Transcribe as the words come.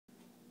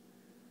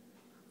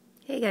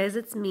Hey guys,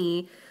 it's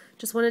me.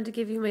 Just wanted to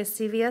give you my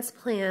CVS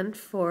plan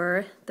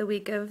for the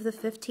week of the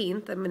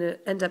 15th. I'm going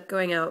to end up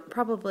going out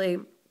probably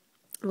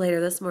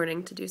later this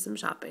morning to do some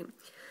shopping.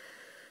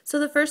 So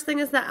the first thing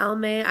is the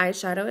Almay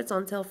eyeshadow. It's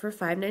on sale for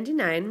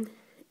 $5.99.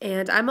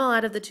 And I'm all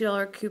out of the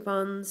 $2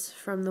 coupons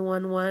from the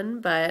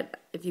 1-1, but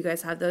if you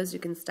guys have those, you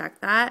can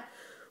stack that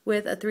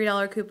with a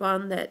 $3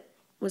 coupon that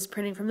was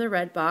printing from the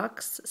red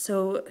box.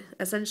 So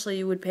essentially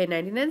you would pay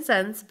 99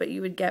 cents, but you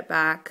would get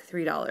back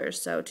 $3.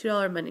 So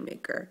 $2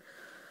 moneymaker.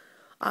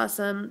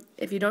 Awesome.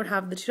 If you don't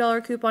have the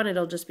 $2 coupon,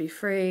 it'll just be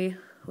free,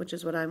 which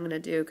is what I'm going to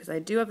do because I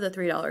do have the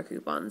 $3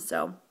 coupon.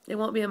 So it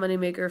won't be a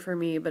moneymaker for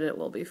me, but it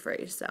will be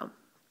free. So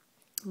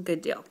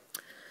good deal.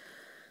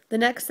 The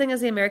next thing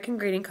is the American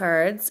greeting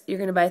cards. You're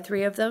going to buy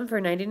 3 of them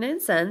for 99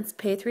 cents,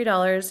 pay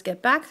 $3,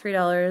 get back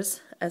 $3,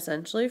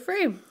 essentially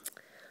free.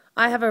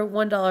 I have a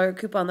 $1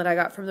 coupon that I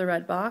got from the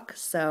red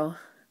box, so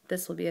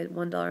this will be a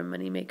 $1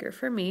 moneymaker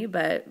for me,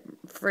 but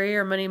free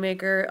or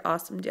moneymaker,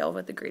 awesome deal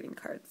with the greeting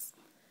cards.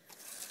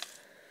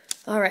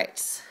 All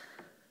right,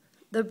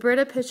 the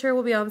Brita pitcher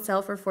will be on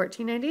sale for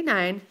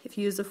 $14.99. If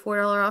you use a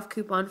 $4 off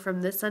coupon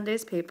from this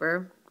Sunday's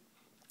paper,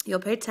 you'll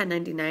pay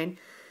 $10.99,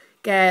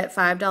 get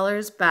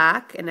 $5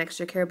 back in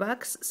extra care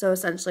bucks, so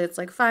essentially it's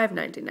like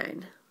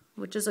 $5.99,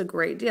 which is a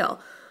great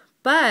deal.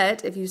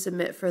 But if you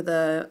submit for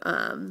the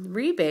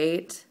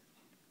rebate,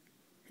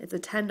 it's a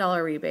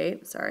 $10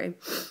 rebate, sorry,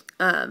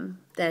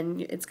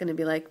 then it's going to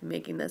be like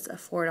making this a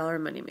 $4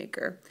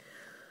 moneymaker.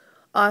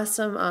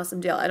 Awesome, awesome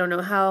deal. I don't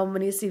know how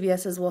many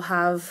CVS's will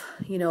have,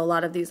 a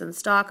lot of these in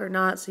stock or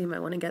not, so you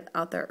might want to get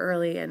out there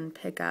early and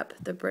pick up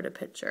the Brita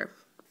pitcher.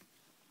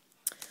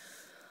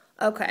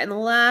 Okay, and the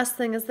last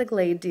thing is the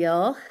Glade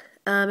deal.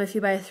 If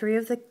you buy 3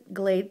 of the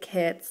Glade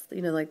kits,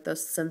 like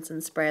those scents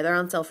and spray, they're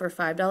on sale for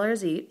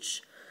 $5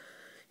 each.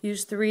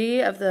 Use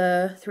 3 of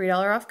the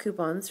 $3 off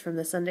coupons from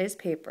the Sunday's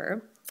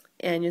paper,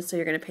 and so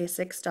you're going to pay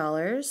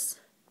 $6.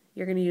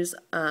 You're going to use,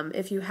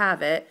 if you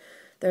have it,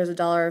 there's a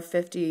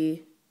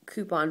 $1.50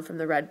 coupon from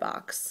the red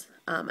box.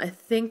 I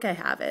think I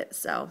have it,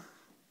 so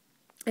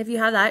if you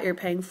have that, you're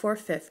paying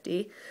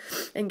 $4.50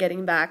 and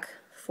getting back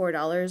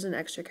 $4 in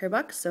extra care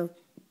bucks, so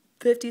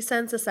 50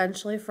 cents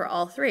essentially for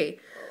all 3.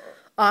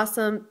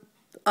 Awesome,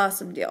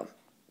 awesome deal.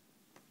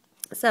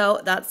 So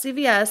that's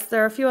CVS.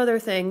 There are a few other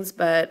things,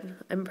 but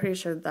I'm pretty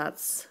sure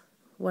that's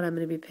what I'm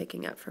going to be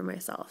picking up for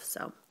myself.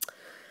 So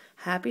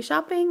happy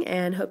shopping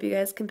and hope you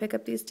guys can pick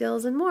up these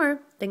deals and more.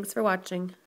 Thanks for watching.